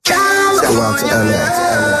Go out to LA.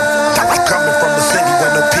 Coming from the city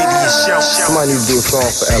where no pity is shown. Somebody need to do a song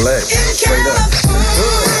for LA. Straight up.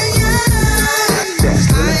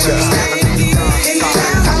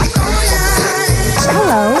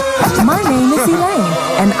 Hello, my name is Elaine,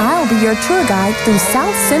 and I'll be your tour guide through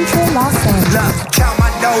South Central Los Angeles. Look, count my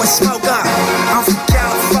dough and smoke up. I'm from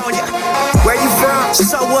California. Where you from?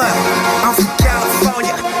 So what? I'm from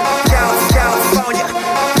California. California.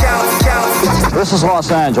 This is Los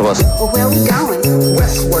Angeles. Well, where are we going?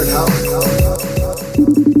 Westward, ho.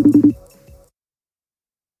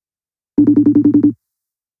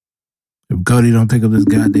 If Cody don't pick up this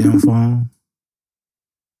goddamn phone.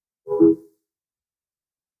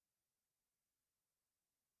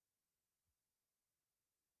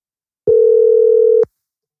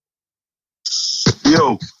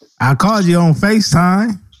 Yo. I called you on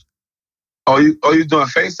FaceTime. Oh, you doing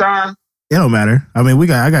FaceTime? It don't matter. I mean,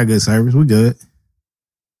 I got good service. We good.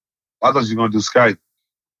 I thought you were gonna do Skype.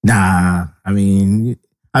 Nah. I mean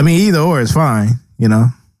either or is fine, you know.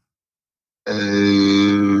 I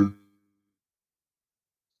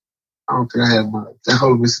don't think I had my. That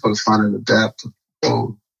whole me supposed to find an adapter.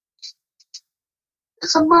 Oh,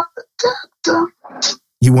 it's a my adapter.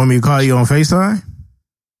 You want me to call you on FaceTime?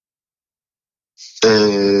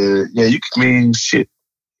 Yeah, you can mean shit.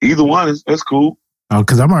 Either one that's cool. Oh,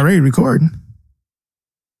 because I'm already recording.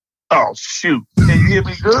 Oh shoot! Can you hear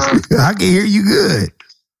me good? I can hear you good.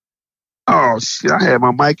 Oh shit! I had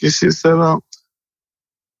my mic and shit set up.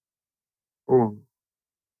 Oh.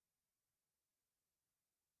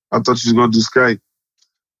 I thought you was gonna do Skype.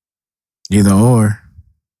 Either or.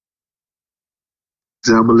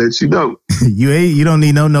 So I'm gonna let you know. You don't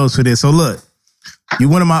need no notes for this. So look, you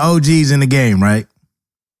one of my OGs in the game, right?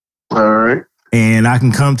 All right. And I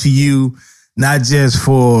can come to you not just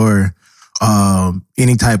for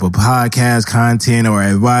any type of podcast content or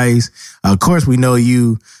advice. Of course, we know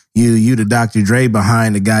you the Dr. Dre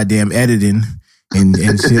behind the goddamn editing and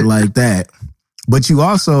shit like that. But you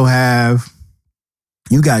also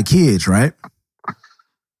you got kids, right?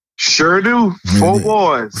 Sure do. 4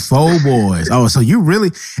 boys. 4 boys. Oh, so you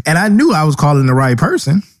really, and I knew I was calling the right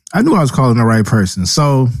person.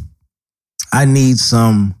 So I need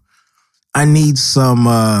some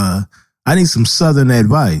Southern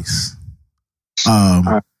advice.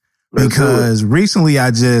 Because recently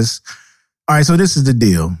all right, so this is the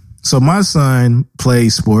deal. So my son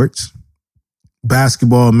plays sports,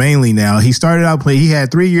 basketball mainly now. He started out he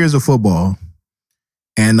had 3 years of football.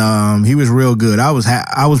 And he was real good. I was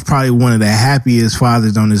probably one of the happiest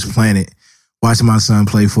fathers on this planet watching my son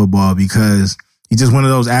play football because he's just one of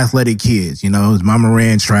those athletic kids. You know, his mama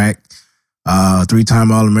ran track,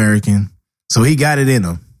 3-time All-American. So he got it in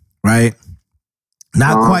him, right?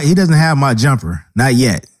 Not quite. He doesn't have my jumper. Not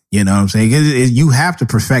yet. You know what I'm saying? You have to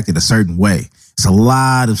perfect it a certain way. It's a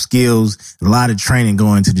lot of skills, a lot of training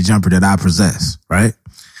going to the jumper that I possess, right?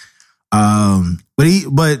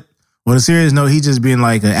 But on a serious note, he's just being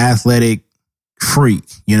like an athletic freak.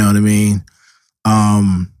 You know what I mean?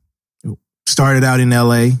 Started out in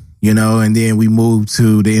LA, you know, and then we moved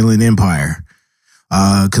to the Inland Empire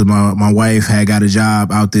because my wife had got a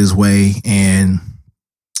job out this way, and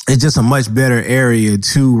it's just a much better area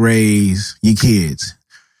to raise your kids.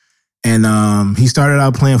 And he started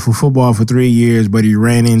out playing for football for 3 years, but he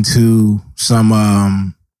ran into some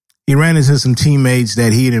teammates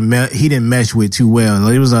that he didn't mesh with too well.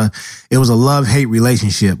 It was a love-hate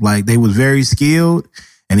relationship. Like, they was very skilled,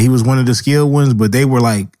 and he was one of the skilled ones, but they were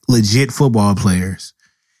like legit football players.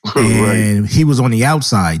 And he was on the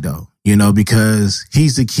outside though, you know, because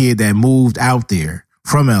he's the kid that moved out there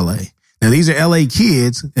from LA. Now, these are LA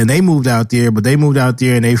kids, and they moved out there, but they moved out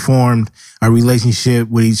there and they formed a relationship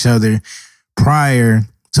with each other prior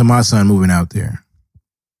to my son moving out there.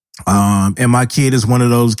 And my kid is one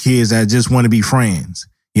of those kids that just want to be friends.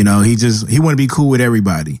 You know, he want to be cool with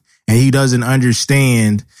everybody. And he doesn't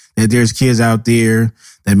understand that there's kids out there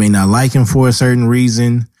that may not like him for a certain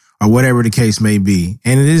reason or whatever the case may be.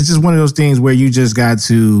 And it is just one of those things where you got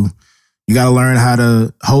to learn how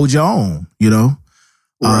to hold your own, you know?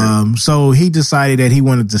 Right. So he decided that he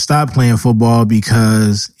wanted to stop playing football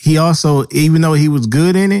because he also, even though he was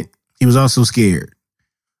good in it, he was also scared.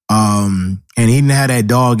 And he didn't have that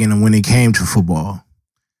dog in him when it came to football.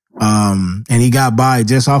 And he got by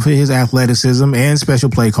just off of his athleticism and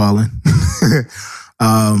special play calling.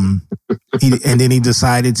 And then he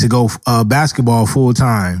decided to go basketball full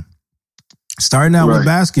time. Starting out with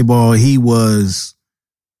basketball, he was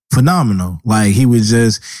phenomenal. Like, he was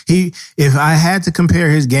if I had to compare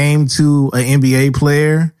his game to an NBA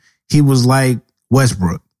player, he was like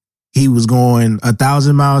Westbrook. He was going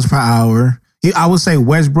 1,000 miles per hour. I would say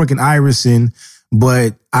Westbrook and Iverson,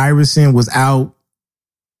 but Iverson was out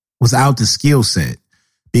the skill set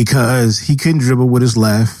because he couldn't dribble with his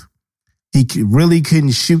left. He really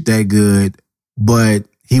couldn't shoot that good, but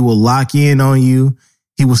he will lock in on you.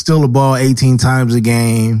 He will steal the ball 18 times a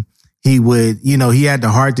game. He would, he had the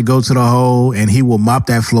heart to go to the hole, and he will mop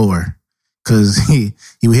that floor because he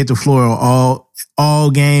would hit the floor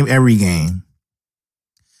all game, every game.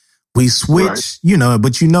 We switch, right.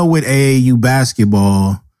 But with AAU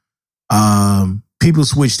basketball, people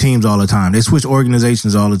switch teams all the time. They switch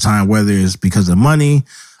organizations all the time, whether it's because of money,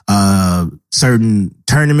 certain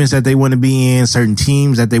tournaments that they want to be in, certain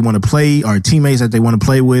teams that they want to play, or teammates that they want to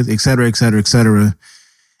play with, et cetera, et cetera, et cetera.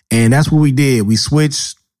 And that's what we did. We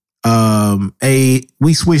switched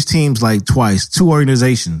teams like twice, 2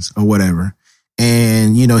 organizations or whatever.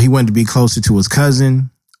 And, he wanted to be closer to his cousin.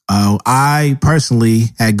 I personally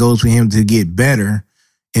had goals for him to get better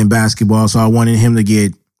in basketball. So I wanted him to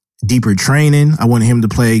get deeper training. I wanted him to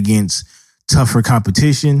play against tougher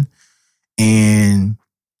competition, and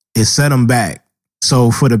it set him back.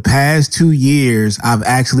 So for the past 2 years, I've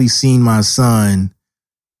actually seen my son,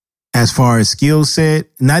 as far as skill set,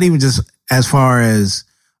 not even just as far as,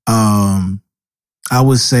 I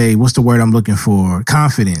would say, what's the word I'm looking for?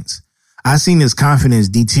 Confidence. I've seen his confidence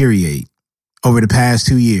deteriorate over the past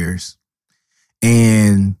 2 years.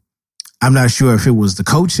 And I'm not sure if it was the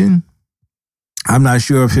coaching. I'm not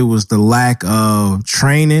sure if it was the lack of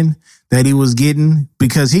training that he was getting,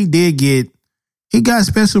 because he got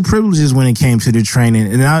special privileges when it came to the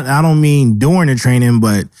training. And I don't mean during the training,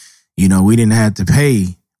 but, we didn't have to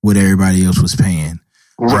pay what everybody else was paying.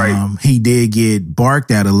 Right. He did get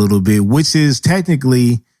barked at a little bit, which is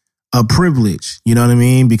technically a privilege. You know what I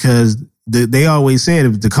mean? Because they always said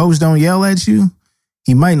if the coach don't yell at you,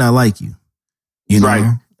 he might not like you. You know?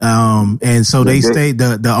 Right. And so they stayed.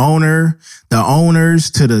 The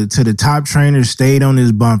owners to the top trainers stayed on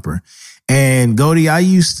his bumper. And Goldie, I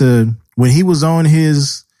used to, when he was on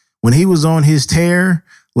his tear,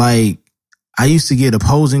 like, I used to get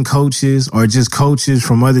opposing coaches or just coaches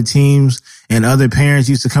from other teams, and other parents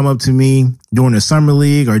used to come up to me during the summer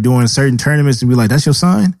league or during certain tournaments and be like, "That's your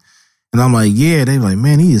son?" And I'm like, "Yeah." They were like,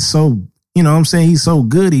 "Man, he is so, he's so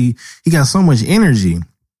good. He got so much energy."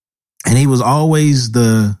 And he was always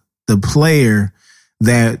the player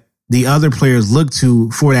that the other players looked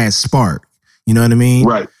to for that spark. You know what I mean?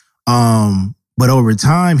 Right. But over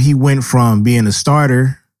time, he went from being a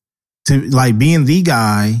starter to like being the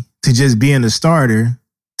guy to just being a starter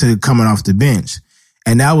to coming off the bench.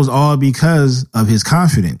 And that was all because of his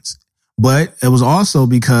confidence. But it was also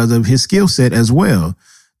because of his skill set as well.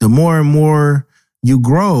 The more and more you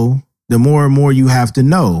grow, the more and more you have to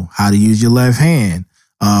know how to use your left hand.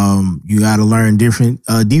 You got to learn different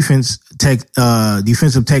defensive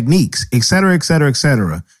techniques, et cetera, et cetera, et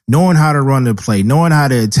cetera. Knowing how to run the play, knowing how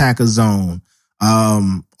to attack a zone,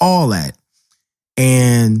 all that.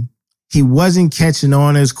 And he wasn't catching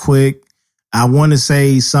on as quick. I want to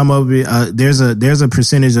say some of it, there's a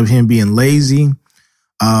percentage of him being lazy.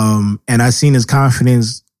 And I seen his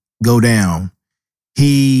confidence go down.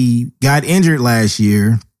 He got injured last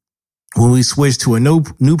year when we switched to a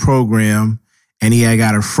new program, and he had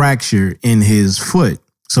got a fracture in his foot.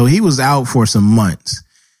 So he was out for some months.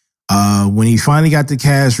 When he finally got the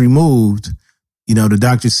cast removed, the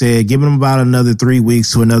doctor said, give him about another 3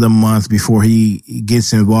 weeks to another month before he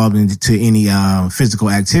gets involved into any physical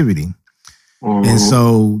activity. Mm-hmm. And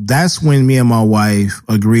so that's when me and my wife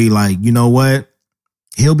agreed, like, you know what?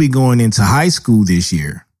 He'll be going into high school this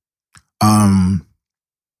year.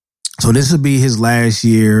 So this will be his last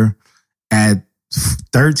year at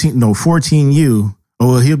 14U.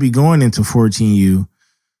 Or he'll be going into 14U.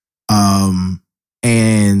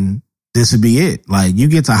 And this will be it. Like, you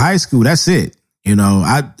get to high school, that's it.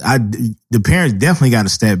 The parents definitely got to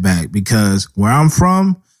step back, because where I'm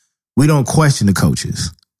from, we don't question the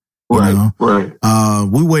coaches. Right.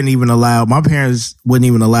 We wouldn't even allow, my parents wouldn't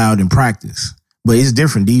even allow it in practice. But it's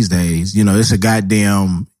different these days. It's a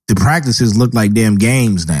goddamn, the practices look like damn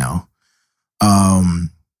games now.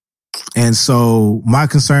 And so my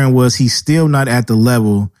concern was he's still not at the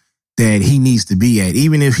level that he needs to be at.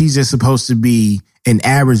 Even if he's just supposed to be an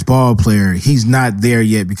average ball player, he's not there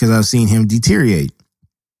yet, because I've seen him deteriorate.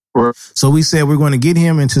 Right. So we said we're going to get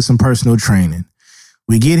him into some personal training.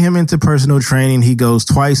 We get him into personal training. He goes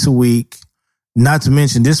twice a week. Not to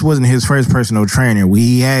mention, this wasn't his first personal trainer.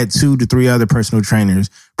 We had 2 to 3 other personal trainers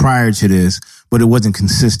prior to this, but it wasn't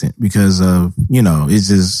consistent because of, it's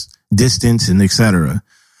just distance and et cetera.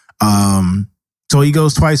 So he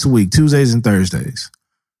goes twice a week, Tuesdays and Thursdays.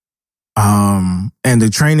 And the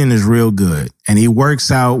training is real good. And he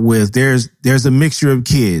works out with, there's a mixture of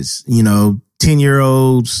kids,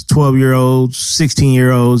 10-year-olds, 12-year-olds,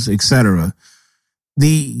 16-year-olds, etc.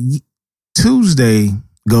 The Tuesday,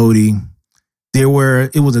 Goldie, it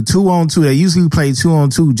was a 2-on-2. They usually play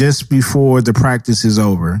 2-on-2 just before the practice is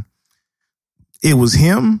over. It was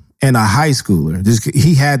him and a high schooler.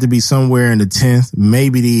 He had to be somewhere in the 10th,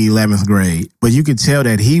 maybe the 11th grade. But you could tell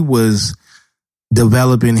that he was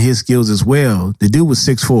developing his skills as well. The dude was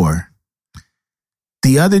 6'4".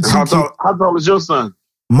 The other two. How tall is your son?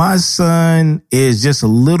 My son is just a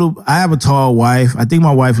little. I have a tall wife. I think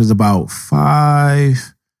my wife is about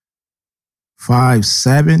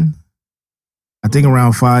 5'7". I think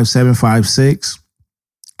around 5'7", 5'6".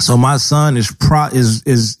 So my son is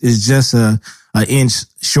just an inch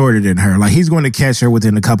shorter than her. Like, he's going to catch her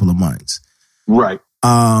within a couple of months. Right.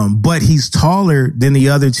 But he's taller than the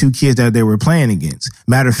other two kids that they were playing against.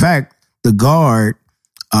 Matter of fact, the guard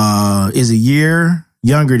is a year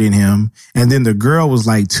younger than him, and then the girl was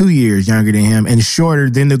like 2 years younger than him and shorter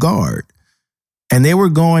than the guard. And they were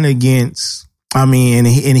going against, and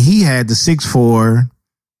he had the 6'4"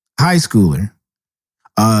 high schooler.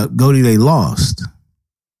 Goldie, they lost.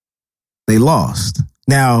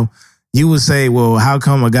 Now, you would say, well, how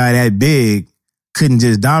come a guy that big couldn't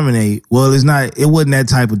just dominate? Well, it wasn't that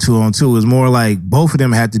type of 2-on-2. It was more like both of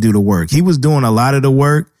them had to do the work. He was doing a lot of the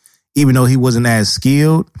work, even though he wasn't as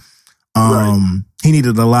skilled. Right. He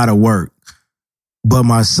needed a lot of work. But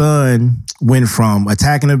my son went from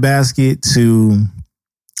attacking the basket to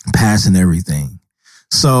passing everything.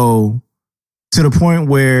 So to the point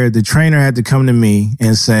where the trainer had to come to me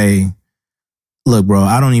and say, look, bro,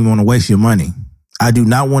 I don't even want to waste your money. I do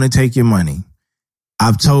not want to take your money.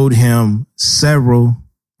 I've told him several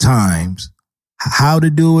times how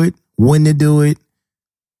to do it, when to do it,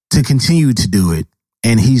 to continue to do it,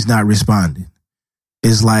 and he's not responding.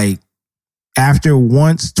 It's like after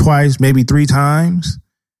once, twice, maybe 3 times,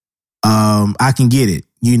 I can get it.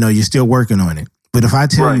 You're still working on it. But if I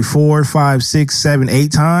tell you 4, 5, 6, 7,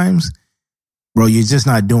 8 times, bro, you're just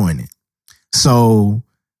not doing it. So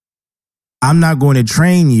I'm not going to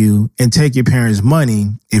train you and take your parents' money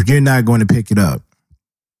if you're not going to pick it up.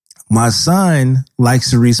 My son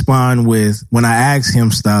likes to respond with, when I ask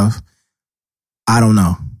him stuff, I don't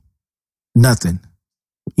know. Nothing.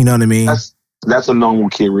 You know what I mean? That's a normal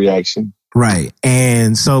kid reaction. Right.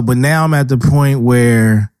 And so, but now I'm at the point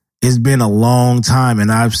where it's been a long time, and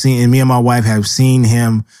me and my wife have seen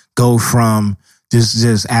him go from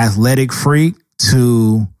just athletic freak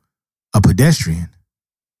to a pedestrian.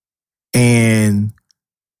 And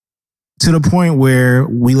to the point where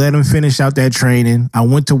we let him finish out that training. I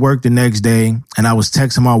went to work the next day, and I was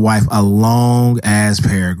texting my wife a long ass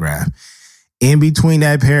paragraph. In between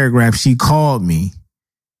that paragraph, she called me,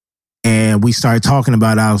 and we started talking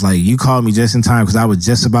about it. I was like, you called me just in time, because I was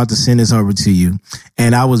just about to send this over to you.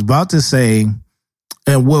 And I was about to say,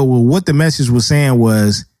 and what the message was saying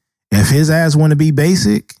was, if his ass want to be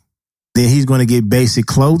basic, then he's going to get basic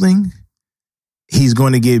clothing. He's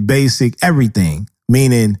going to get basic everything,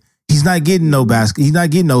 meaning he's not getting no basket. He's not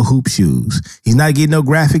getting no hoop shoes. He's not getting no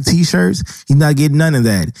graphic T-shirts. He's not getting none of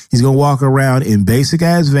that. He's going to walk around in basic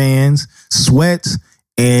ass Vans, sweats,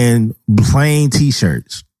 and plain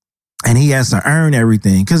T-shirts. And he has to earn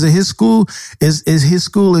everything because his school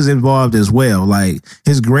is involved as well. Like,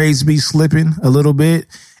 his grades be slipping a little bit,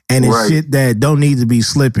 and it's shit that don't need to be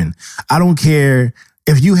slipping. I don't care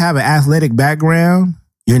if you have an athletic background.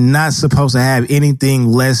 You're not supposed to have anything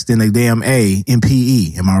less than a damn A in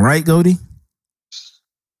PE. Am I right, Goldie?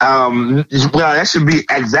 Well, that should be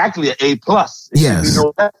exactly an A+. Yes.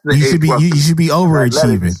 You should be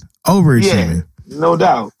overachieving. Overachieving. Yeah, no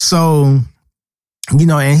doubt. So,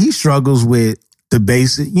 and he struggles with the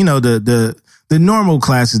basic, the normal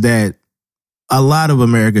classes that a lot of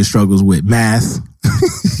America struggles with. Math.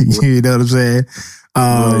 You know what I'm saying?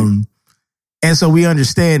 And so we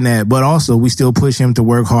understand that, but also we still push him to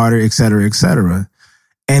work harder, et cetera, et cetera.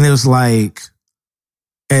 And it was like,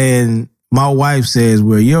 and my wife says,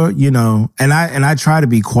 well, and I try to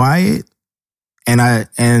be quiet,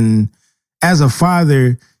 and as a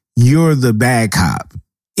father, you're the bad cop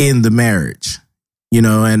in the marriage,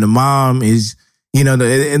 and the mom is,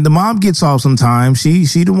 and the mom gets off sometimes.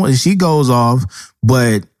 She goes off,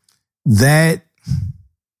 but that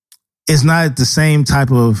is not the same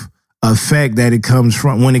type of effect that it comes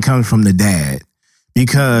from when it comes from the dad,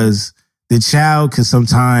 because the child could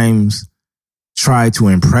sometimes try to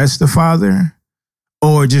impress the father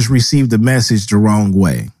or just receive the message the wrong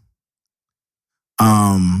way.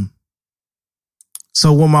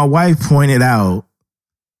 So when my wife pointed out,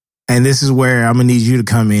 and this is where I'm gonna need you to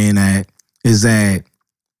come in at, is that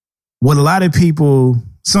what a lot of people,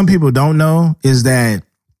 some people don't know, is that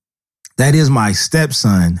is my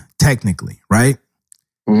stepson, technically, right?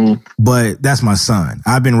 Mm-hmm. But that's my son.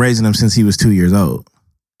 I've been raising him since he was 2 years old.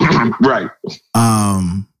 Right.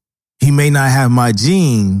 He may not have my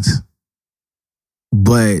genes,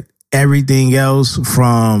 but everything else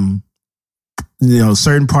from,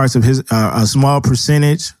 certain parts of his, a small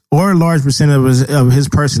percentage or a large percentage of his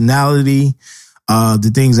personality,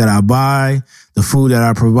 the things that I buy, the food that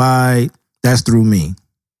I provide, that's through me.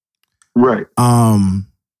 Right.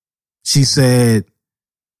 She said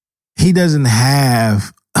he doesn't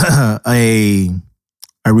have a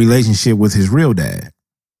relationship with his real dad.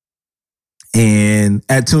 And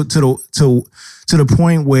to the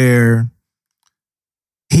point where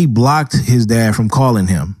he blocked his dad from calling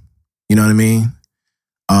him. You know what I mean?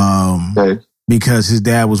 Okay. Because his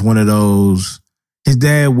dad was one of those. His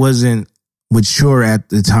dad wasn't mature at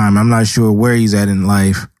the time. I'm not sure where he's at in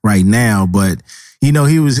life right now, but he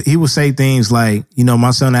would say things like,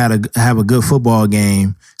 my son had to have a good football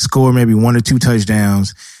game, score maybe 1 or 2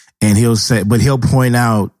 touchdowns, and he'll point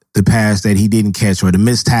out the pass that he didn't catch or the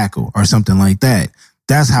missed tackle or something like that.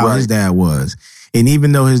 That's how his dad was. And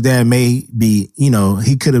even though his dad may be,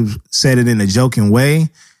 he could have said it in a joking way,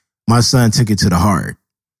 my son took it to the heart.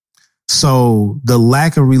 So the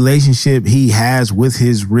lack of relationship he has with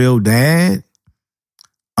his real dad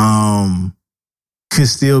could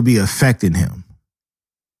still be affecting him.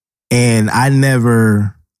 And I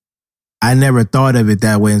never thought of it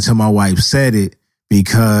that way until my wife said it,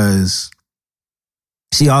 because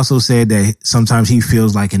she also said that sometimes he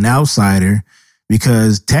feels like an outsider,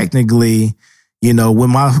 because technically, when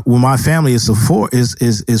my family is 4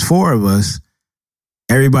 of us,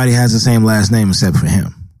 everybody has the same last name except for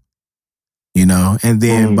him. And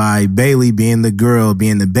then by Bailey being the girl,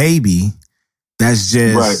 being the baby, that's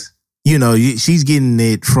just she's getting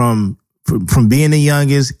it from being the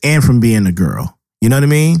youngest and from being a girl. You know what I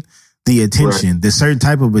mean? The attention, the certain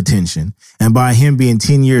type of attention. And by him being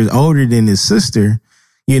 10 years older than his sister,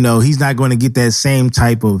 he's not going to get that same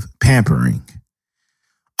type of pampering.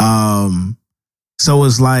 So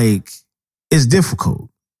it's like, it's difficult,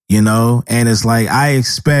 and it's like, I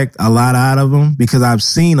expect a lot out of him because I've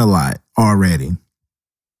seen a lot already.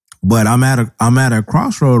 But I'm at a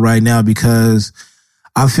crossroad right now, because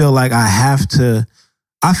I feel like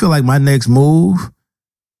my next move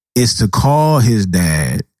is to call his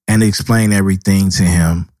dad and explain everything to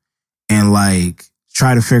him, and like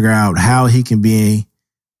try to figure out how he can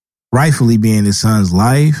rightfully be in his son's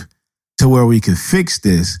life to where we could fix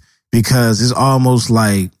this, because it's almost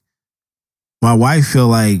like my wife feels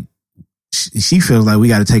like we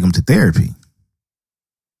got to take him to therapy.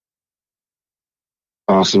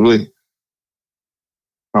 Possibly.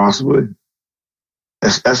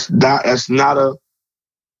 It's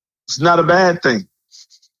not a bad thing.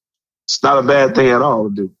 It's not a bad thing at all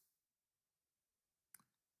to do.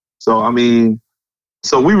 So,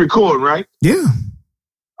 we record, right? Yeah.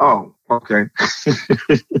 Oh, okay.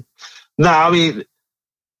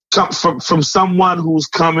 From someone who's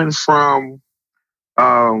coming from,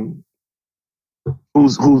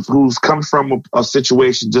 who's come from a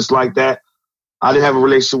situation just like that. I didn't have a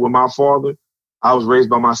relationship with my father. I was raised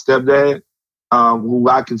by my stepdad, who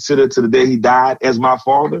I consider to the day he died as my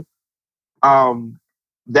father.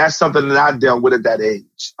 That's something that I dealt with at that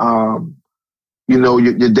age.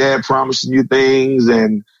 Your dad promising you things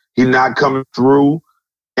and he not coming through.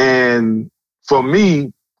 And for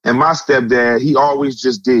me and my stepdad, he always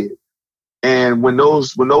just did. And when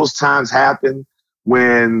those times happened,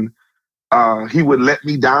 when he would let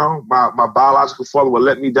me down, my biological father would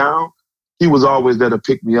let me down, he was always there to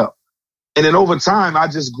pick me up. And then over time, I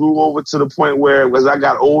just grew over to the point where as I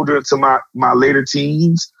got older into my later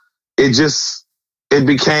teens, it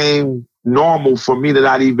became normal for me to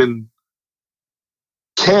not even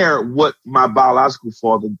care what my biological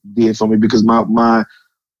father did for me, because my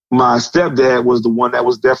stepdad was the one that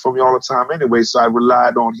was there for me all the time anyway. So I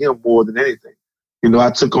relied on him more than anything. I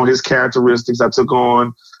took on his characteristics. I took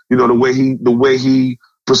on, the way he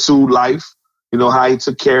pursued life, how he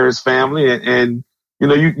took care of his family, and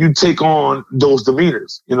you take on those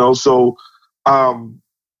demeanors, so,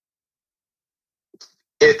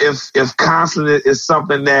 if constant is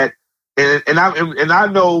something that, and I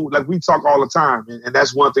know, like, we talk all the time, and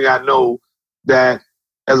that's one thing I know, that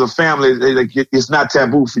as a family, it's not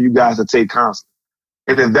taboo for you guys to take constant.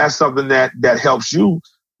 And if that's something that helps you,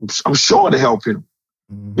 I'm sure to help him,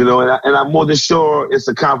 and I'm more than sure it's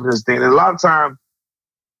a confidence thing. And a lot of time,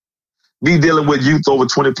 me dealing with youth over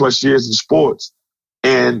 20 plus years in sports,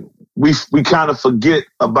 And we kind of forget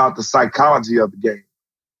about the psychology of the game.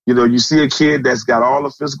 You know, you see a kid that's got all the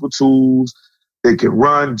physical tools. They can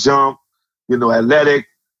run, jump, you know, athletic.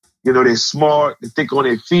 You know, they're smart. They think on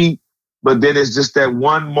their feet. But then it's just that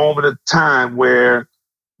one moment of time where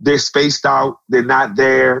they're spaced out. They're not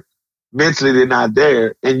there. Mentally, they're not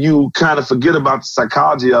there. And you kind of forget about the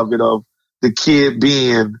psychology of it, of the kid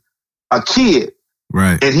being a kid.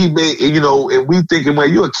 Right. And he made, you know, and we thinking, well,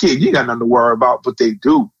 you're a kid. You got nothing to worry about, but they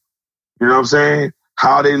do. You know what I'm saying?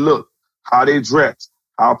 How they look, how they dress,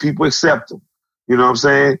 how people accept them. You know what I'm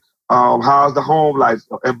saying? How's the home life?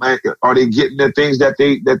 Are they getting the things that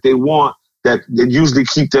they want that usually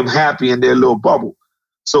keep them happy in their little bubble?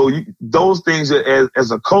 So those things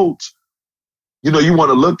as a coach, you know, you want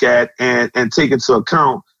to look at and take into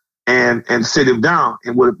account and sit him down.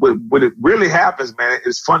 And what it really happens, man,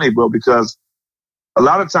 it's funny, bro, because a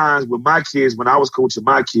lot of times with my kids, when I was coaching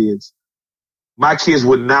my kids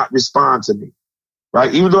would not respond to me,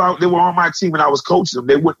 right? Even though they were on my team and I was coaching them,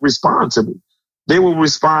 they wouldn't respond to me. They would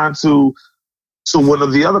respond to one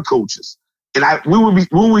of the other coaches. And we would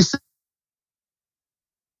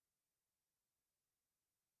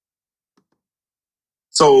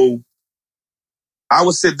so I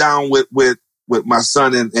would sit down with my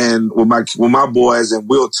son and with my boys, and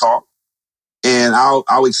we'll talk. And I'll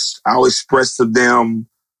express to them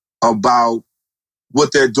about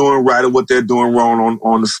what they're doing right or what they're doing wrong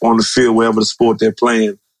on the field, wherever the sport they're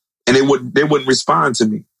playing. And they wouldn't respond to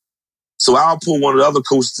me. So I'll pull one of the other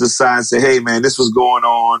coaches to the side and say, hey, man, this was going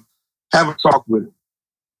on. Have a talk with him.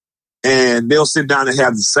 And they'll sit down and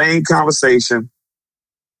have the same conversation,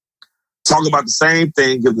 talk about the same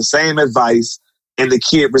thing, give the same advice, and the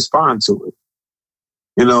kid respond to it.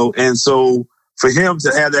 You know, and so for him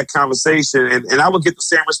to have that conversation, and I would get the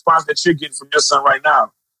same response that you're getting from your son right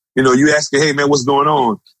now. You know, you ask him, hey, man, what's going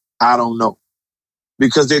on? I don't know.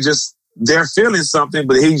 Because they're feeling something,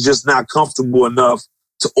 but he's just not comfortable enough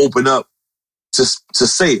to open up to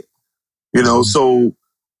say it. You know, so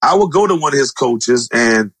I would go to one of his coaches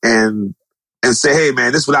and say, hey,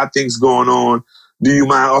 man, this is what I think's going on. Do you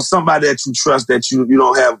mind? Or somebody that you trust, that you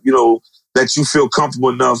don't have, you know, that you feel comfortable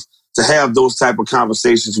enough to have those type of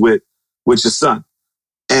conversations with your son.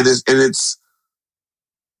 And it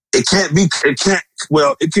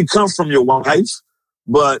can come from your wife,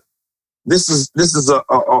 but this is a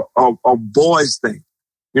boy's thing.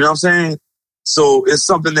 You know what I'm saying? So it's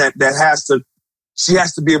something that she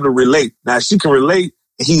has to be able to relate. Now, if she can relate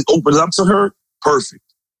and he opens up to her, perfect.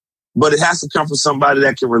 But it has to come from somebody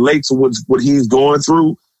that can relate to what he's going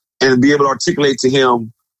through and be able to articulate to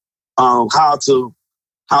him how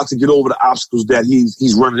to get over the obstacles that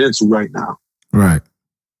he's running into right now. Right.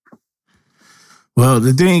 Well,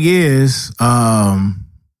 the thing is,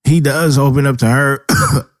 he does open up to her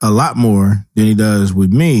a lot more than he does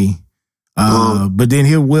with me. But then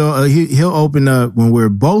he'll open up when we're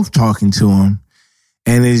both talking to him.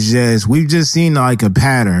 And it's just, we've just seen like a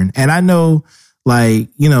pattern. And I know, like,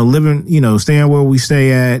 you know, living, you know, staying where we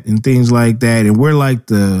stay at and things like that. And we're like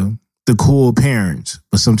the cool parents,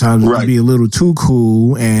 but sometimes we can be a little too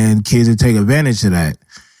cool and kids will take advantage of that.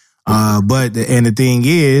 But the thing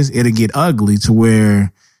is, it'll get ugly to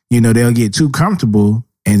where, you know, they'll get too comfortable.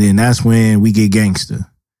 And then that's when we get gangster.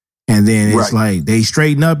 And then it's like they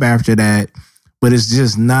straighten up after that, but it's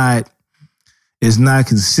just not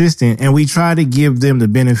consistent. And we try to give them the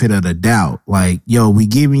benefit of the doubt. Like, yo, we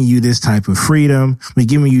giving you this type of freedom. We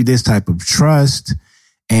giving you this type of trust.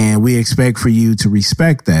 And we expect for you to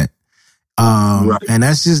respect that. And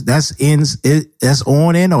that's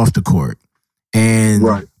on and off the court. And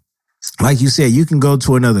like you said, you can go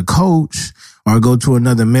to another coach or go to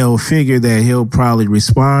another male figure that he'll probably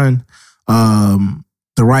respond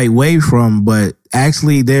the right way from. But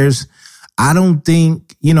actually I don't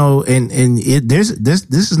think, you know, this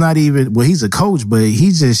is not even, well, he's a coach, but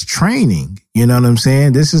he's just training. You know what I'm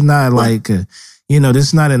saying? This is not like, this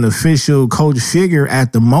is not an official coach figure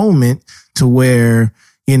at the moment to where,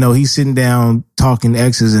 you know, he's sitting down talking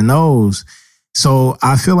X's and O's. So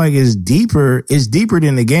I feel like it's deeper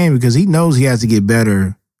than the game because he knows he has to get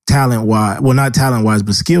better talent-wise. Well, not talent-wise,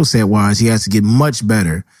 but skill set-wise. He has to get much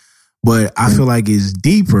better. But I feel like it's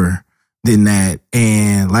deeper than that.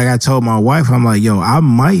 And like I told my wife, I'm like, yo, I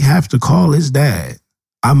might have to call his dad.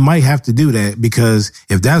 I might have to do that because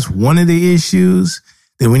if that's one of the issues,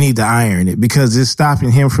 then we need to iron it because it's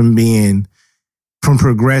stopping him from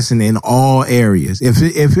progressing in all areas.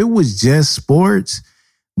 If it was just sports,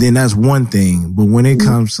 then that's one thing. But when it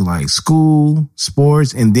comes to like school,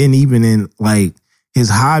 sports, and then even in like his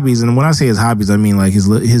hobbies, and when I say his hobbies, I mean like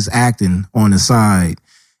his acting on the side,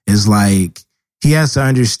 is like he has to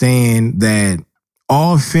understand that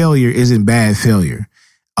all failure isn't bad failure.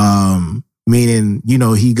 Meaning, you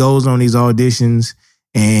know, he goes on these auditions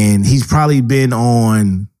and he's probably been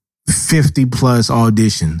on 50 plus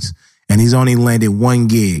auditions and he's only landed one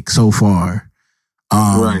gig so far.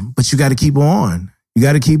 Right. But you got to keep on. You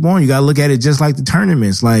got to keep on. You got to look at it just like the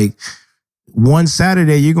tournaments. Like one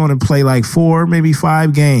Saturday, you're going to play like 4, maybe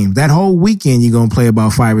 5 games. That whole weekend, you're going to play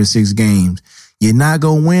about 5 or 6 games. You're not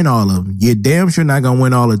going to win all of them. You're damn sure not going to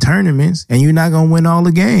win all the tournaments and you're not going to win all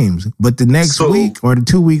the games. But the next week or the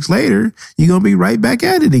 2 weeks later, you're going to be right back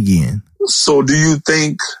at it again. So do you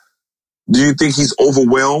think he's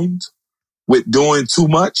overwhelmed with doing too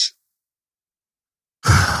much?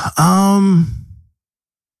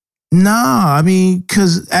 Nah, I mean,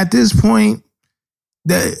 because at this point,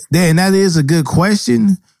 that is a good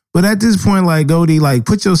question. But at this point, like Goldie, like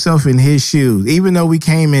put yourself in his shoes. Even though we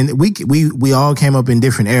all came up in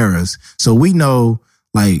different eras, so we know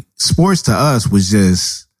like sports to us was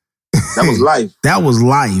just that was life. That was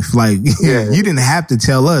life. Like you didn't have to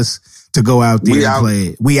tell us to go out there and play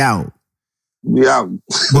it. We out.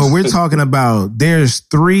 But we're talking about there's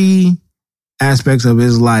 3 aspects of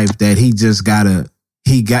his life that he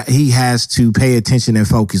has to pay attention and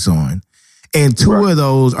focus on. And 2 of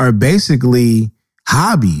those are basically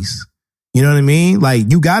hobbies. You know what I mean?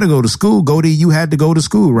 Like you got to go to school. You had to go to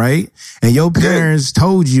school, right? And your parents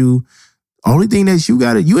told you only thing that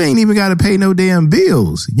you ain't even got to pay no damn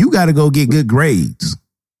bills. You got to go get good grades.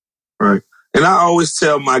 Right. And I always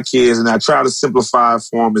tell my kids, and I try to simplify it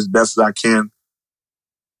for them as best as I can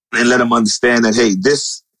and let them understand that, hey,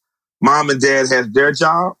 this mom and dad has their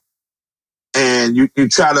job and you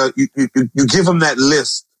try to, you give them that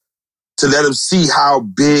list to let them see how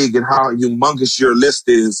big and how humongous your list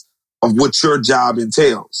is of what your job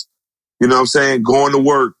entails. You know what I'm saying? Going to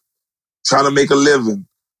work, trying to make a living,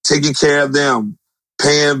 taking care of them,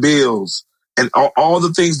 paying bills, and all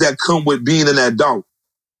the things that come with being an adult.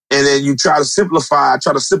 And then you try to simplify it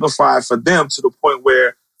for them to the point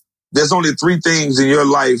where there's only 3 things in your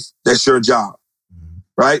life that's your job,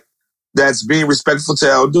 right? That's being respectful to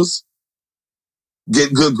elders,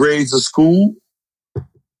 getting good grades in school,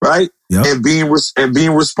 right? Yep. And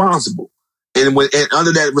being responsible. And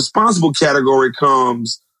under that responsible category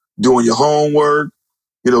comes doing your homework,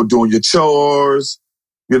 you know, doing your chores,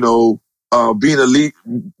 you know, being a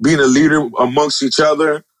leader amongst each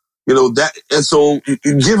other, you know, that. And so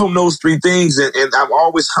you give them those 3 things, and I'm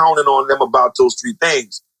always hounding on them about those 3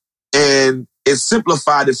 things. And it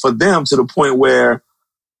simplified it for them to the point where,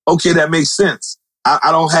 okay, that makes sense.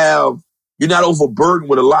 You're not overburdened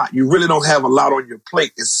with a lot. You really don't have a lot on your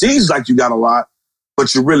plate. It seems like you got a lot,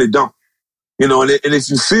 but you really don't. You know, and if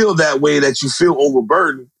you feel that way, that you feel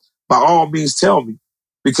overburdened, by all means tell me.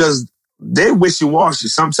 Because they're wishy-washy.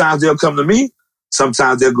 Sometimes they'll come to me.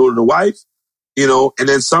 Sometimes they'll go to the wife, you know, and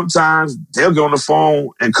then sometimes they'll get on the phone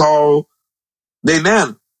and call their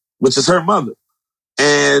nana, which is her mother,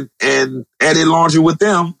 and add their laundry with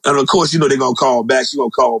them. And of course, you know, they're going to call back. She's going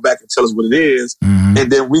to call back and tell us what it is. Mm-hmm.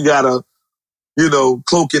 And then we got to, you know,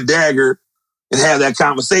 cloak and dagger and have that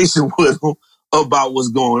conversation with them about what's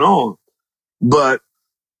going on. But,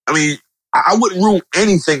 I mean, I wouldn't rule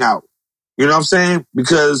anything out. You know what I'm saying?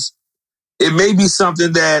 Because it may be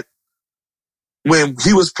something that when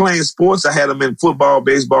he was playing sports, I had him in football,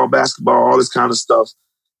 baseball, basketball, all this kind of stuff.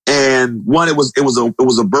 And one, it was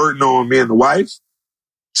a burden on me and the wife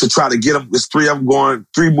to try to get them. There's 3 of them going,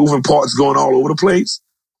 3 moving parts going all over the place.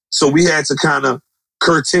 So we had to kind of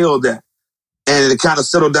curtail that. And it kind of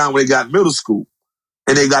settled down when they got middle school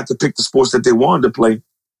and they got to pick the sports that they wanted to play.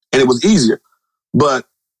 And it was easier. But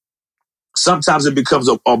sometimes it becomes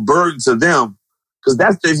a burden to them because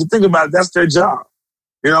if you think about it, that's their job.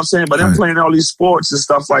 You know what I'm saying? But them playing all these sports and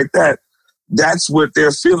stuff like that, that's what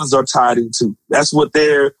their feelings are tied into. That's what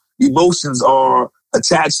their emotions are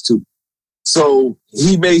attached to. So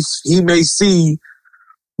he may see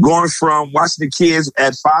going from watching the kids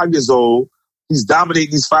at 5 years old, he's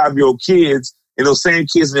dominating these 5-year-old kids, and those same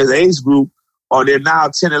kids in his age group, or they're now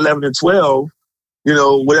 10, 11, and 12, you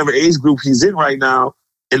know, whatever age group he's in right now,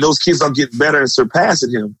 and those kids are getting better and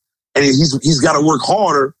surpassing him. And he's got to work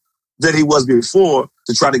harder than he was before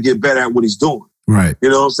to try to get better at what he's doing. Right. You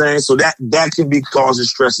know what I'm saying? So that can be causing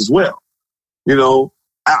stress as well. You know,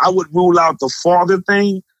 I would rule out the father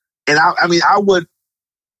thing. And I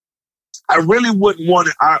really wouldn't want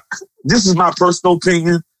to, this is my personal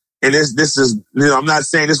opinion. And this is, you know, I'm not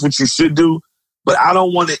saying this is what you should do, but I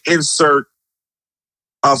don't want to insert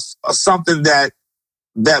something that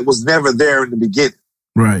was never there in the beginning.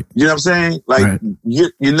 Right. You know what I'm saying? Like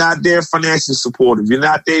you're not there financially supportive. You're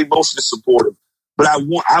not there emotionally supportive. But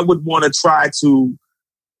I would want to try to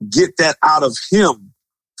get that out of him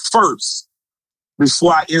first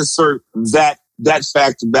before I insert that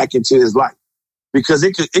factor back into his life. Because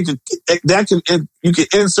you can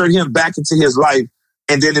insert him back into his life,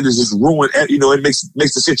 and then it is just ruined. It makes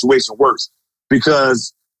the situation worse,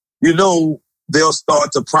 because they'll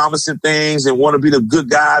start to promising things and want to be the good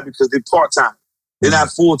guy because they're part-time. They're not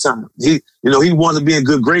full-time. He wants to be in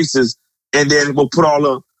good graces, and then we'll put all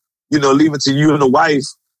the, leave it to you and the wife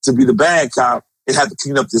to be the bad cop and have to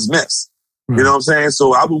clean up this mess. You know what I'm saying?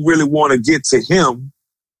 So I would really want to get to him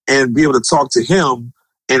and be able to talk to him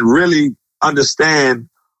and really understand,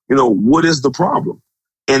 what is the problem?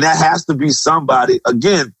 And that has to be somebody,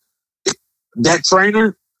 again, that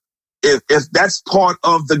trainer, if that's part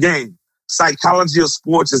of the game. Psychology of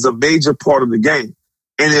sports is a major part of the game.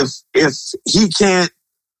 And if he can't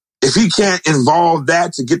involve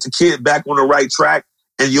that to get the kid back on the right track,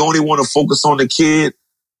 and you only want to focus on the kid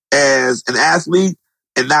as an athlete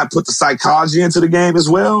and not put the psychology into the game as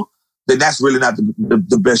well, then that's really not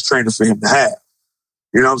the best trainer for him to have.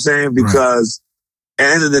 You know what I'm saying? Because at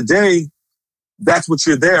the end of the day, that's what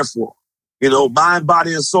you're there for. Mind,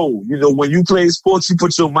 body, and soul. When you play sports, you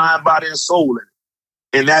put your mind, body, and soul in it.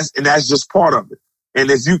 And that's just part of it.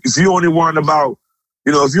 And if you only worrying about,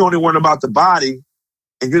 the body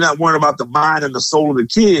and you're not worrying about the mind and the soul of the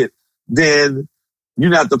kid, then you're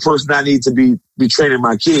not the person I need to be training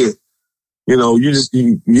my kid.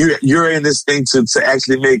 You're in this thing to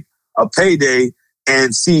actually make a payday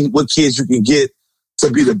and see what kids you can get to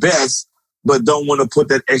be the best, but don't want to put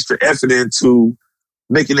that extra effort into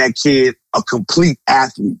making that kid a complete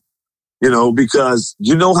athlete. Because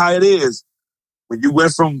you know how it is. When you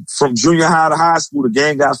went from junior high to high school, the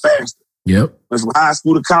game got faster. Yep. Went from high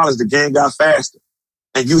school to college, the game got faster.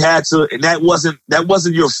 And you had to, and that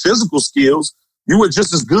wasn't your physical skills. You were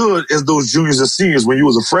just as good as those juniors and seniors when you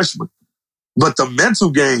was a freshman. But the mental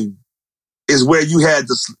game is where you had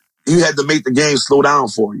to make the game slow down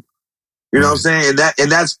for you. You know what I'm saying?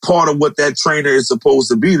 And that's part of what that trainer is supposed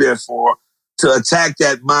to be there for, to attack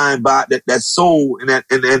that mind, body, that soul, and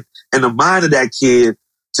the mind of that kid,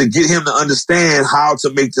 to get him to understand how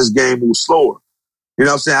to make this game move slower. You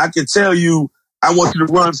know what I'm saying? I can tell you, I want you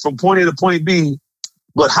to run from point A to point B,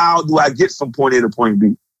 but how do I get from point A to point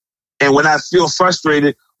B? And when I feel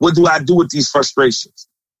frustrated, what do I do with these frustrations?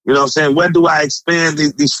 You know what I'm saying? When do I expand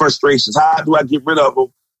these frustrations? How do I get rid of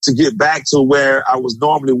them to get back to where I was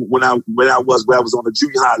normally when I was on the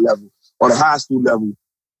junior high level or the high school level?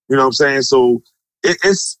 You know what I'm saying? So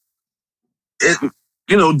it's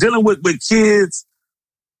dealing with kids,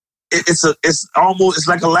 it's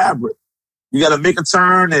like a labyrinth. You got to make a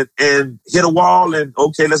turn and hit a wall, and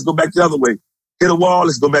okay, let's go back the other way. Hit a wall,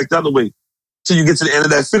 let's go back the other way till you get to the end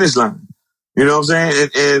of that finish line. You know what I'm saying?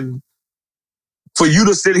 And for you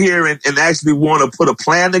to sit here and actually want to put a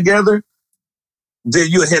plan together, then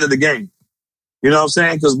you're ahead of the game. You know what I'm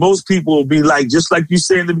saying? Because most people will be like, just like you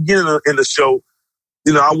said in the beginning in the show,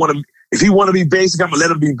 if he want to be basic, I'm going to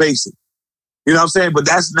let him be basic. You know what I'm saying? But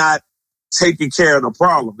that's not taking care of the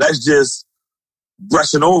problem. That's just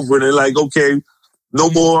brushing over it and like, okay,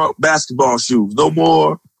 no more basketball shoes, no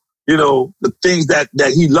more, the things that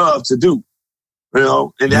he loved to do,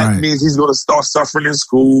 and that means he's going to start suffering in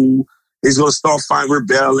school. He's going to start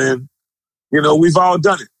rebelling. We've all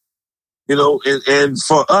done it, and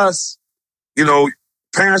for us,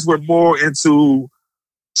 parents were more into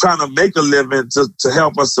trying to make a living to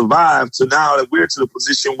help us survive, to now that we're to the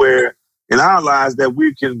position where in our lives that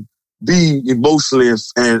we can be emotionally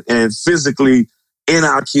and physically in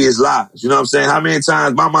our kids' lives. You know what I'm saying? How many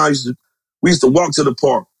times my mom we used to walk to the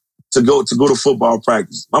park to go to football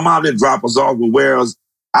practice. My mom didn't drop us off, but whereas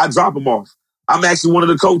I drop them off. I'm actually one of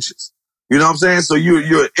the coaches. You know what I'm saying? So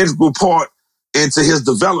you're an integral part into his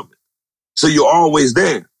development. So you're always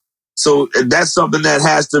there. So that's something that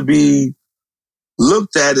has to be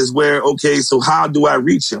looked at, is where, okay, so how do I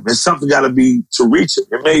reach him? There's something got to be to reach him.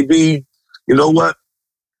 It may be, you know what?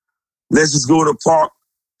 Let's just go to the park,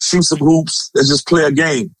 shoot some hoops. Let's just play a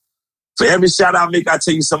game. For every shot I make, I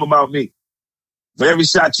tell you something about me. For every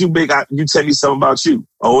shot you make, you tell me something about you.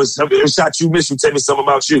 Oh, every shot you miss, you tell me something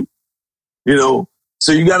about you.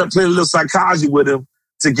 So you got to play a little psychology with him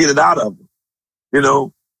to get it out of him.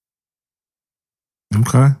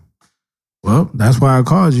 Okay. Well, that's why I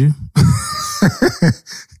called you.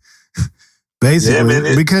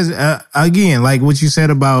 Basically, because again, like what you said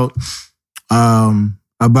about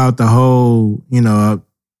the whole,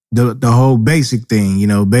 the whole basic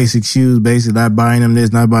thing, basic shoes, basic, not buying them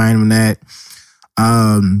this, not buying them that.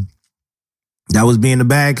 That was being a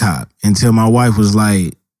bad cop until my wife was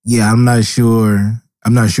like, yeah, I'm not sure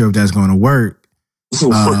if that's going to work.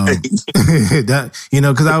 That,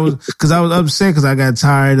 because I was upset because I got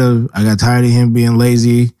tired of him being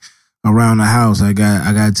lazy around the house. I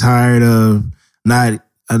got tired of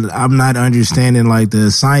I'm not understanding like the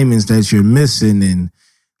assignments that you're missing, and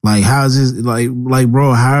like how's this like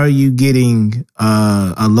bro, how are you getting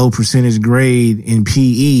a low percentage grade in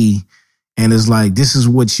PE, and it's like this is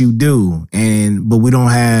what you do, but we don't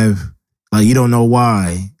have, like, you don't know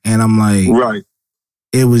why, and I'm like, right.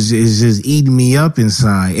 It's just eating me up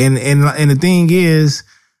inside. And the thing is,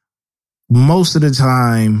 most of the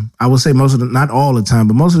time, I would say not all the time,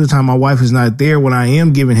 but most of the time my wife is not there when I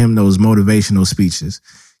am giving him those motivational speeches.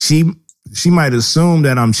 She might assume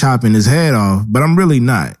that I'm chopping his head off, but I'm really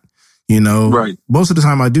not, Right. Most of the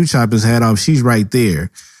time I do chop his head off, she's right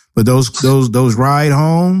there. But those ride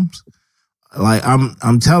homes, like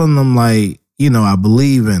I'm telling them, like, I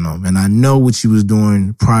believe in them, and I know what she was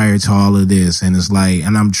doing prior to all of this. And it's like,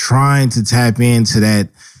 and I'm trying to tap into that,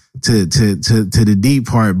 to the deep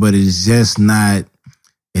part, but it's just not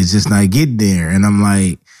getting there. And I'm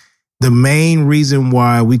like, the main reason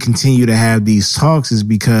why we continue to have these talks is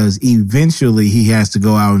because eventually he has to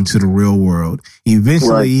go out into the real world.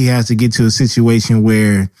 Eventually right. He has to get to a situation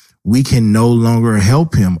where we can no longer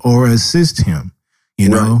help him or assist him,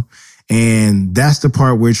 know? And that's the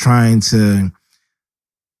part we're trying to,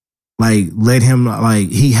 like, let him, like,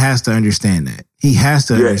 he has to understand that. He has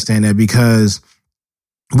to understand that, because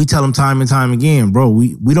we tell him time and time again, bro,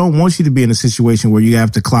 we don't want you to be in a situation where you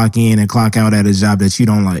have to clock in and clock out at a job that you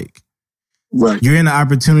don't like. Right. You're in an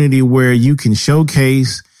opportunity where you can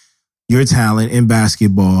showcase your talent in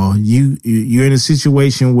basketball. You're in a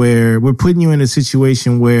situation where we're putting you in a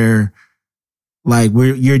situation where, like,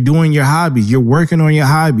 you're doing your hobbies. You're working on your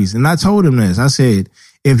hobbies. And I told him this. I said,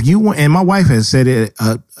 if you want, and my wife has said it,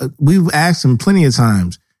 we've asked him plenty of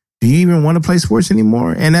times, do you even want to play sports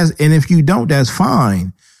anymore? And if you don't, that's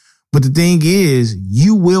fine. But the thing is,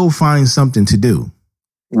 you will find something to do.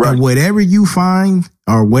 Right. And whatever you find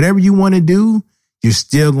or whatever you want to do, you're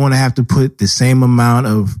still going to have to put the same amount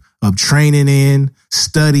of training in,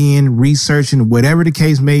 studying, researching, whatever the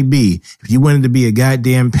case may be. If you wanted to be a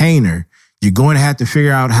goddamn painter, you're going to have to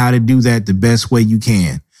figure out how to do that the best way you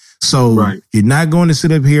can. So You're not going to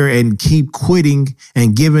sit up here and keep quitting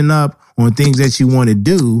and giving up on things that you want to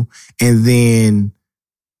do and then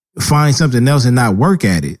find something else and not work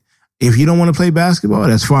at it. If you don't want to play basketball,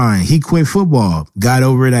 that's fine. He quit football, got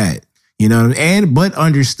over that, but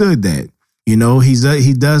understood that, he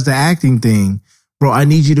does the acting thing. Bro, I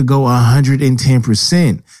need you to go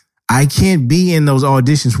 110%. I can't be in those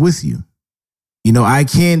auditions with you. I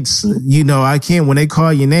can't, when they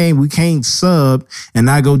call your name, we can't sub and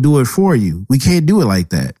I go do it for you. We can't do it like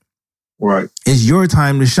that. Right. It's your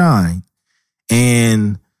time to shine.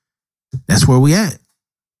 And that's where we at.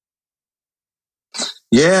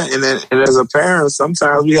 Yeah. And as a parent,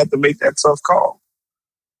 sometimes we have to make that tough call.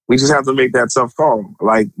 We just have to make that tough call.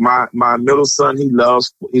 Like my middle son, he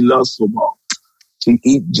loves football. He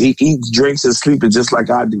eats, drinks, and sleeps just like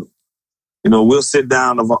I do. We'll sit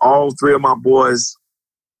down of all three of my boys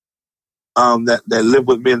that live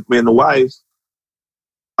with me and the wife.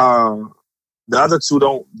 The other two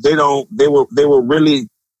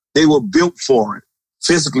they were built for it.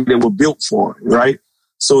 Physically, they were built for it, right?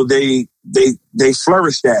 So they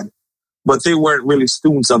flourished at it, but they weren't really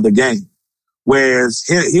students of the game. Whereas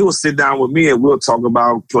he will sit down with me and we'll talk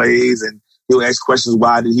about plays and he'll ask questions.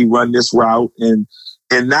 Why did he run this route? And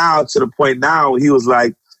now to the point now he was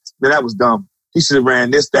like, man, that was dumb. He should have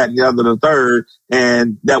ran this, that, and the other, the third,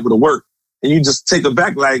 and that would have worked. And you just take it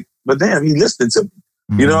back like, but damn, he listened to me.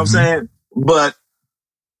 You know what I'm saying? But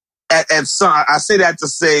at some, I say that to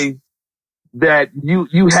say that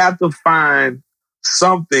you have to find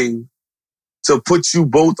something to put you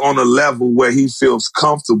both on a level where he feels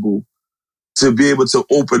comfortable to be able to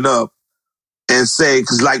open up and say,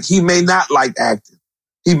 because like he may not like acting.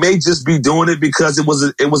 He may just be doing it because it was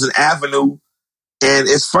an avenue and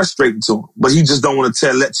it's frustrating to him. But he just don't want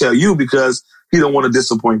to tell you because he don't want to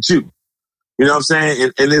disappoint you. You know what I'm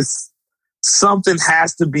saying? And it's something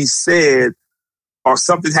has to be said or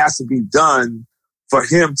something has to be done for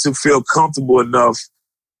him to feel comfortable enough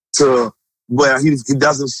to where he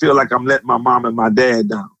doesn't feel like I'm letting my mom and my dad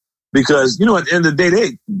down. Because, at the end of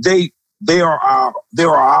the day, they are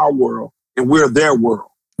our world and we're their world.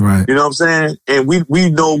 Right. You know what I'm saying? And we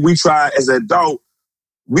know we try as an adult,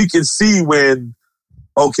 we can see when,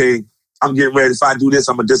 okay, I'm getting ready. If I do this,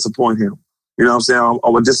 I'm going to disappoint him. You know what I'm saying? I'm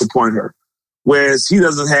going to disappoint her. Whereas he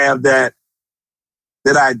doesn't have that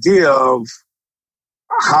idea of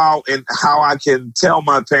how I can tell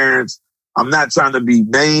my parents I'm not trying to be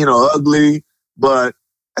mean or ugly, but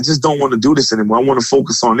I just don't want to do this anymore. I want to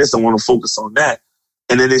focus on this. I want to focus on that.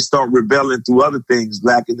 And then they start rebelling through other things,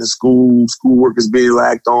 lacking in schoolwork is being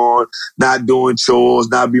lacked on, not doing chores,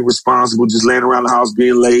 not being responsible, just laying around the house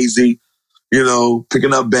being lazy,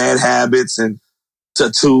 picking up bad habits and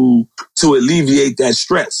to alleviate that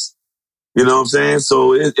stress. You know what I'm saying?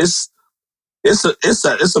 So it's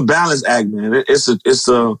a balance act, man.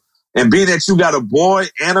 And being that you got a boy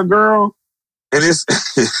and a girl, and it's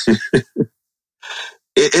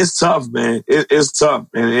it's tough, man. It's tough,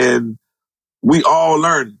 and we all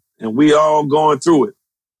learning, and we all going through it,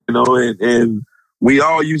 and we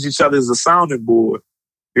all use each other as a sounding board,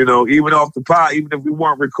 even off the pod, even if we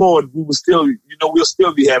weren't recording, we would still, we'll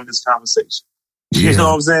still be having this conversation. Yeah. You know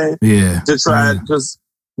what I'm saying? Yeah. To try, because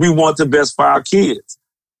we want the best for our kids,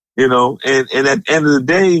 and at the end of the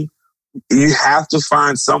day, you have to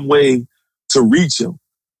find some way to reach them.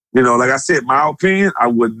 Like I said, my opinion, I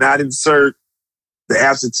would not insert the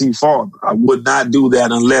absentee father. I would not do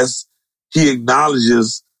that unless he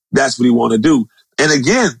acknowledges that's what he want to do. And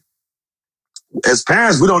again, as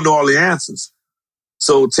parents, we don't know all the answers.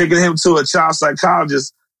 So taking him to a child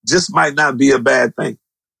psychologist just might not be a bad thing.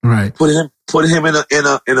 Right. Put him in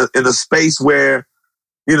a space where,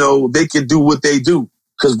 they can do what they do,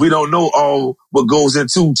 because we don't know all what goes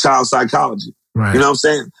into child psychology. Right. You know what I'm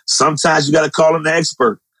saying? Sometimes you got to call in the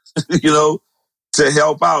expert, to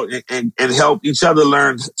help out and help each other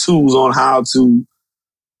learn tools on how to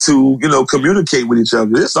communicate with each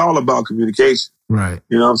other. It's all about communication. Right.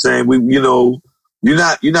 You know what I'm saying? You're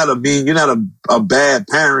not a bad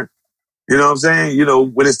parent. You know what I'm saying?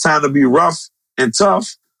 When it's time to be rough and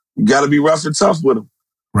tough, you got to be rough and tough with them.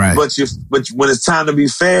 Right. But when it's time to be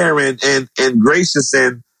fair and gracious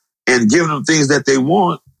and giving them things that they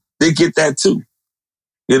want, they get that too.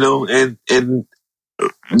 And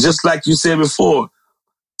just like you said before,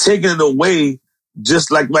 taking it away, just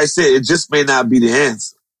like I said, it just may not be the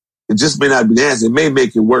answer. It just may not be the answer. It may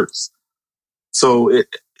make it worse. So,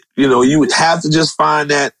 you would have to just find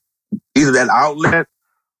that, either that outlet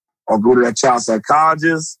or go to that child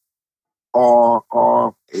psychologist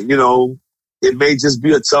or it may just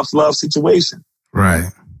be a tough love situation. Right.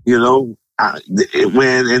 It's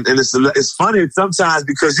funny sometimes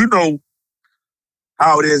because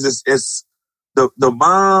how it is. It's the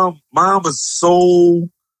mom is so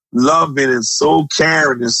loving and so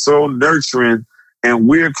caring and so nurturing, and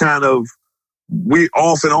we're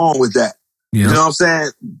off and on with that. Yeah. You know what I'm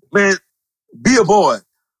saying? Man, be a boy.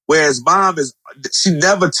 Whereas mom she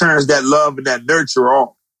never turns that love and that nurture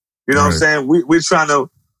off. You know what I'm saying? We're trying to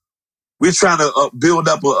build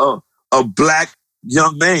up a black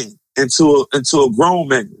young man into a grown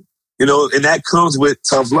man. And that comes with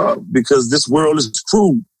tough love, because this world is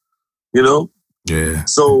cruel. Yeah.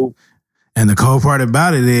 So, and the cold part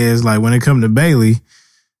about it is, like, when it comes to Bailey,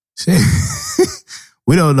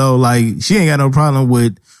 we don't know. Like, she ain't got no problem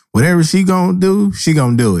with whatever she gonna do. She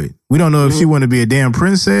gonna do it. We don't know if she want to be a damn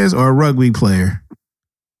princess or a rugby player.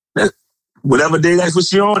 Whatever day that's what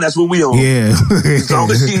she on, that's what we on. Yeah. As long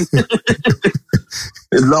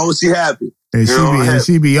as she happy. And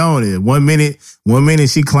she be on it. One minute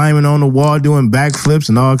she climbing on the wall doing backflips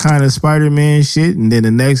and all kind of Spider-Man shit, and then the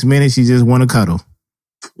next minute she just want to cuddle.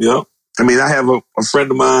 Yep. I mean, I have a friend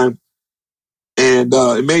of mine, and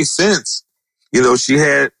it made sense. She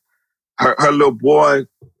had her little boy.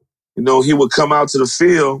 He would come out to the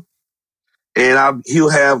field, and he'll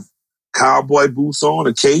have cowboy boots on,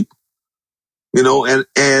 a cape, and a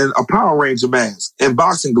Power Ranger mask and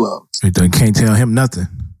boxing gloves. It can't tell him nothing.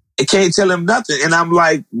 It can't tell him nothing. And I'm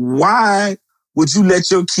like, why would you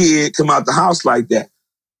let your kid come out the house like that?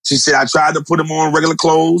 She said, I tried to put him on regular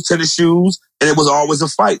clothes, tennis shoes, and it was always a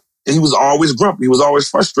fight. And he was always grumpy. He was always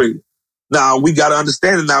frustrated. Now, we got to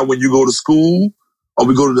understand it now. When you go to school or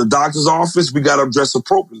we go to the doctor's office, we got to dress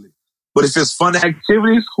appropriately. But if it's fun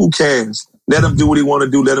activities, who cares? Let him do what he want to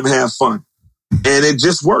do. Let him have fun. And it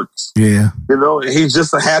just works. Yeah. And he's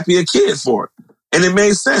just a happier kid for it. And it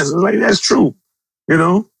made sense. It's like, that's true.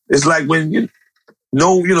 It's like when you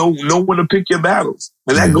know when to pick your battles.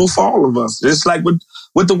 And that goes for all of us. It's like with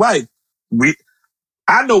the wife.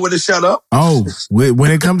 I know when to shut up. Oh,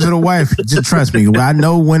 when it comes to the wife, just trust me. I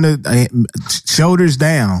know when to shoulders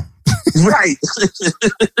down. Right.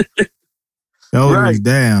 Shoulders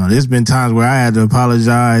down. There's been times where I had to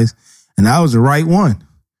apologize, and I was the right one.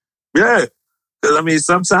 Yeah. I mean,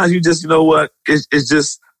 sometimes you just, what? It's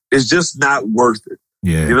just not worth it.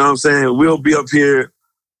 Yeah. You know what I'm saying? We'll be up here,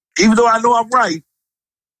 even though I know I'm right,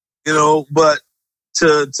 but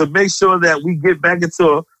to make sure that we get back into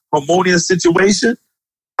a harmonious situation,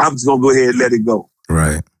 I'm just going to go ahead and let it go.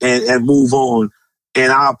 Right. And move on.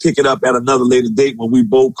 and I'll pick it up at another later date when we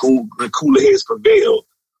both cooler heads prevail,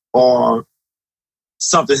 or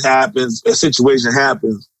something happens, a situation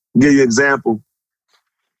happens. I'll give you an example.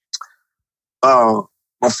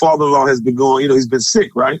 My father-in-law has been going, he's been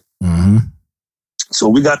sick, right? Mm-hmm. So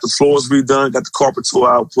we got the floors redone, got the carpet tore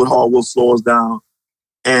out, put hardwood floors down,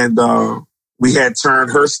 and we had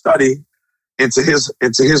turned her study into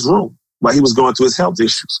his room while he was going through his health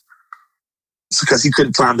issues because he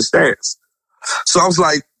couldn't climb the stairs. So I was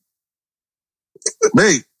like,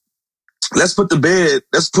 babe, let's put the bed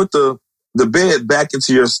back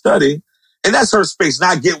into your study. And that's her space.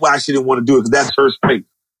 And I get why she didn't want to do it, because that's her space.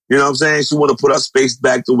 You know what I'm saying? She wanted to put her space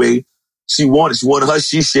back the way she wanted. She wanted her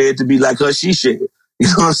she shed to be like her she shed. You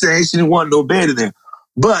know what I'm saying? She didn't want no bed in there.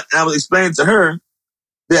 But I was explaining to her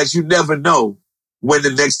that you never know when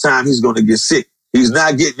the next time he's going to get sick. He's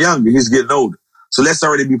not getting younger. He's getting older. So let's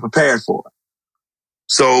already be prepared for it.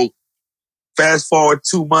 So fast forward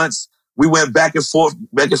 2 months, we went back and forth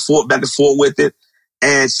with it,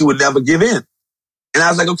 and she would never give in. And I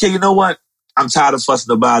was like, okay, you know what? I'm tired of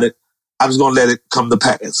fussing about it. I'm just going to let it come to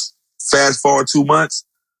pass. Fast forward 2 months,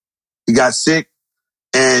 he got sick,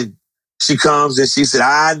 and she comes and she said,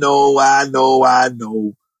 I know.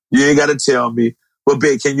 You ain't got to tell me. But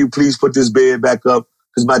babe, can you please put this bed back up?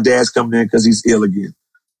 Because my dad's coming in because he's ill again.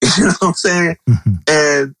 You know what I'm saying?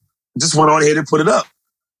 And just went on ahead and put it up.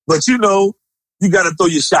 But you got to throw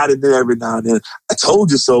your shot in there every now and then. I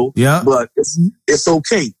told you so. Yeah. But it's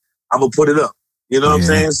okay. I'm going to put it up. You know what I'm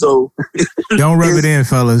saying? So don't rub it in,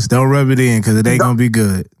 fellas. Don't rub it in, because it ain't going to be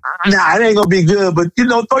good. Nah, it ain't going to be good. But,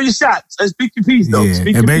 throw your shot. Speak your piece, though.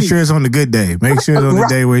 Yeah. And make sure it's on the good day. Make sure it's on the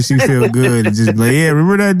day where she feel good. And just be like, yeah,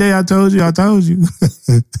 remember that day I told you? I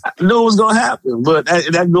knew it was going to happen. But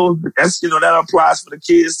that applies for the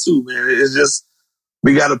kids, too, man. It's just,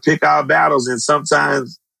 we got to pick our battles. And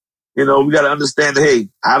sometimes, we got to understand that, hey,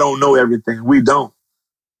 I don't know everything. We don't.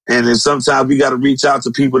 And then sometimes we got to reach out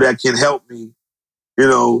to people that can help me,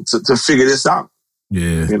 to figure this out.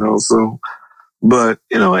 Yeah. But, at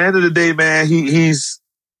the end of the day, man, he's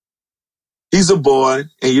a boy,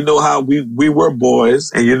 and you know how we were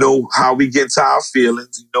boys, and you know how we get to our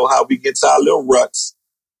feelings, you know how we get to our little ruts.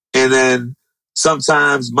 And then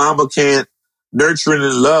sometimes mama can't, nurturing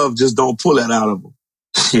and love just don't pull that out of them.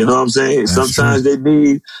 You know what I'm saying? That's sometimes true. They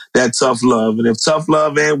need that tough love. And if tough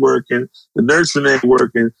love ain't working, the nurturing ain't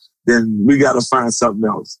working, then we got to find something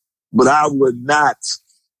else. But I would not,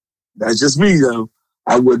 that's just me though,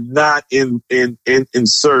 I would not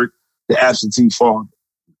insert the absentee father.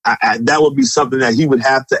 That would be something that he would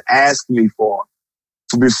have to ask me for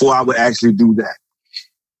before I would actually do that.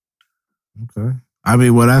 Okay. I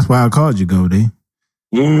mean, well, that's why I called you, Goldie.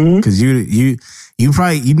 Because you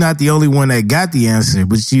you're not the only one that got the answer,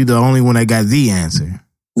 but you're the only one that got the answer.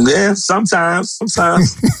 Yeah, sometimes a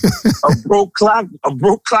broke clock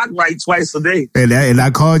right twice a day. And I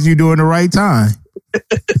called you during the right time.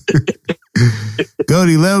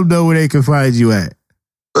 Goldie, let them know where they can find you at.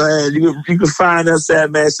 You can find us at,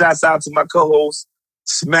 man, shouts out to my co-host,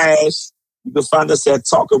 Smash. You can find us at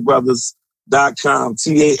talkerbrothers.com,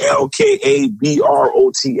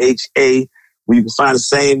 TalkaBrotha, where you can find the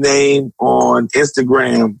same name on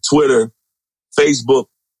Instagram, Twitter, Facebook.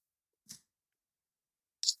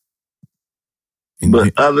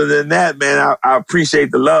 But other than that, man, I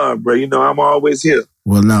appreciate the love, bro. I'm always here.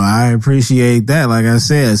 Well, no, I appreciate that. Like I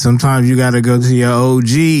said, sometimes you got to go to your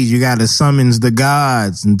OGs. You got to summons the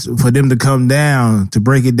gods and for them to come down to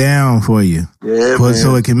break it down for you. Yeah, man.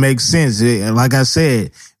 So it can make sense. Like I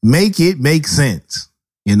said, make it make sense.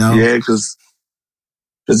 Yeah, because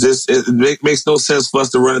it makes no sense for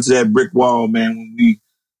us to run into that brick wall, man. When we,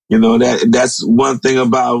 that's one thing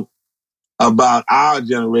about our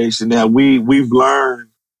generation that we've learned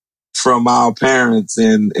from our parents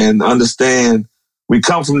and understand. We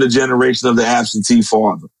come from the generation of the absentee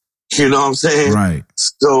father. You know what I'm saying? Right.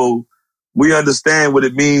 So we understand what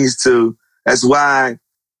it means to, that's why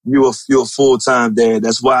you're a full-time dad.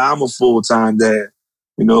 That's why I'm a full-time dad,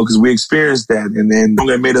 because we experienced that. And then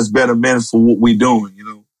that made us better men for what we're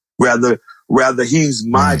doing, Rather he's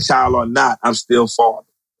my child or not, I'm still father.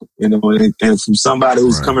 And from somebody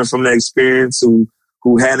who's coming from that experience, who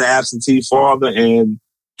had an absentee father and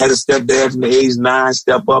had a stepdad from the age 9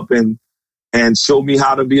 step up and show me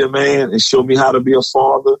how to be a man and show me how to be a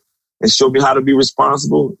father and show me how to be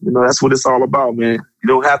responsible. That's what it's all about, man. You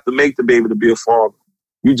don't have to make the baby to be a father.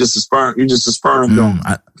 You just a sperm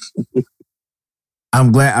donor.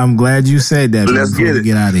 I'm glad you said that. Let's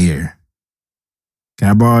get out of here. Can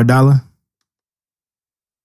I borrow $1?